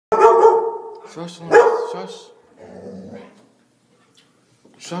Shush, Alanis, shush.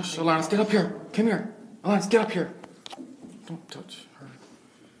 Shush, Alanis, get up here. Come here. Alanis, get up here. Don't touch her.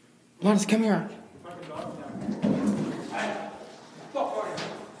 Alanis, come here.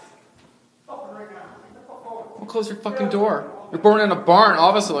 Well, close your fucking door. You're born in a barn,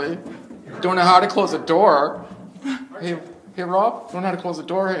 obviously. You don't know how to close a door. Hey, Rob, you don't know how to close a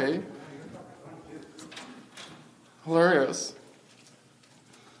door, hey? Hilarious.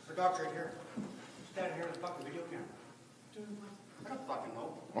 The doctor right here. Standing here with a fucking video camera. Dude, I don't fucking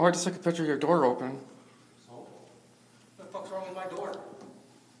know. Oh, I just took a picture of your door open. So? What the fuck's wrong with my door?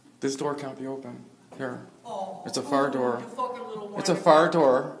 This door can't be open. Here. Oh. It's a fire door. You fucking little It's a fire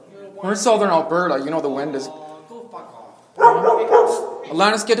door. We're in southern Alberta. You know the wind is... Go fuck off.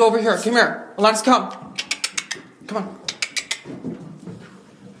 Alanis, get over here. Come here. Alanis, come. Come on.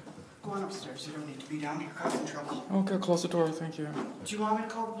 Go on upstairs. You don't need to be down here causing trouble. Okay, close the door. Thank you. Do you want me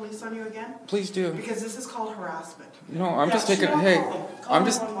to call the police on you again? Please do. Because this is called harassment. No, I'm just Yeah, taking... sure, Hey, call them. Call I'm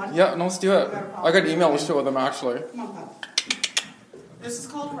just... 911. Yeah, no, let's do it. I got an email to show them, actually. Come on, pal. This is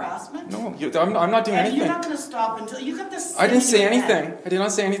called harassment? No, I'm not doing And anything. you're not going to stop until... You got this... I didn't say in your head. anything. I did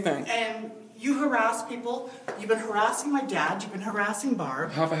not say anything. And you harass people. You've been harassing my dad. You've been harassing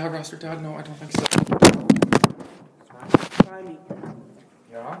Barb. Have I harassed your dad? No, I don't think so. Try me.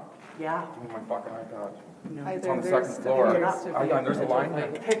 Yeah? Yeah. Give me my fucking iPad. No. It's on the second floor. There's a line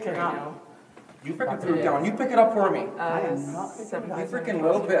there. Pick it up. You freaking threw it down. You pick it up for me. I am not picking You it up. freaking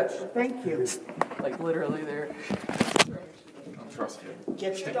little bitch. Thank you. Like literally there. I don't trust you.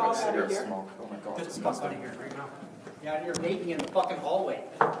 Get your Take dog my out of cigarette here. smoke. Oh my god. Get the fuck out of here right now. Yeah, you're vaping in the fucking hallway.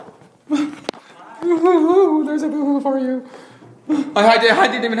 Boo-hoo-hoo, there's a boo-hoo for you. I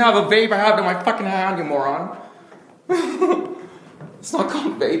didn't even have a vape. I have it in my fucking hand, you moron. It's not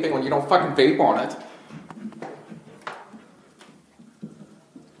called vaping when you don't fucking vape on it.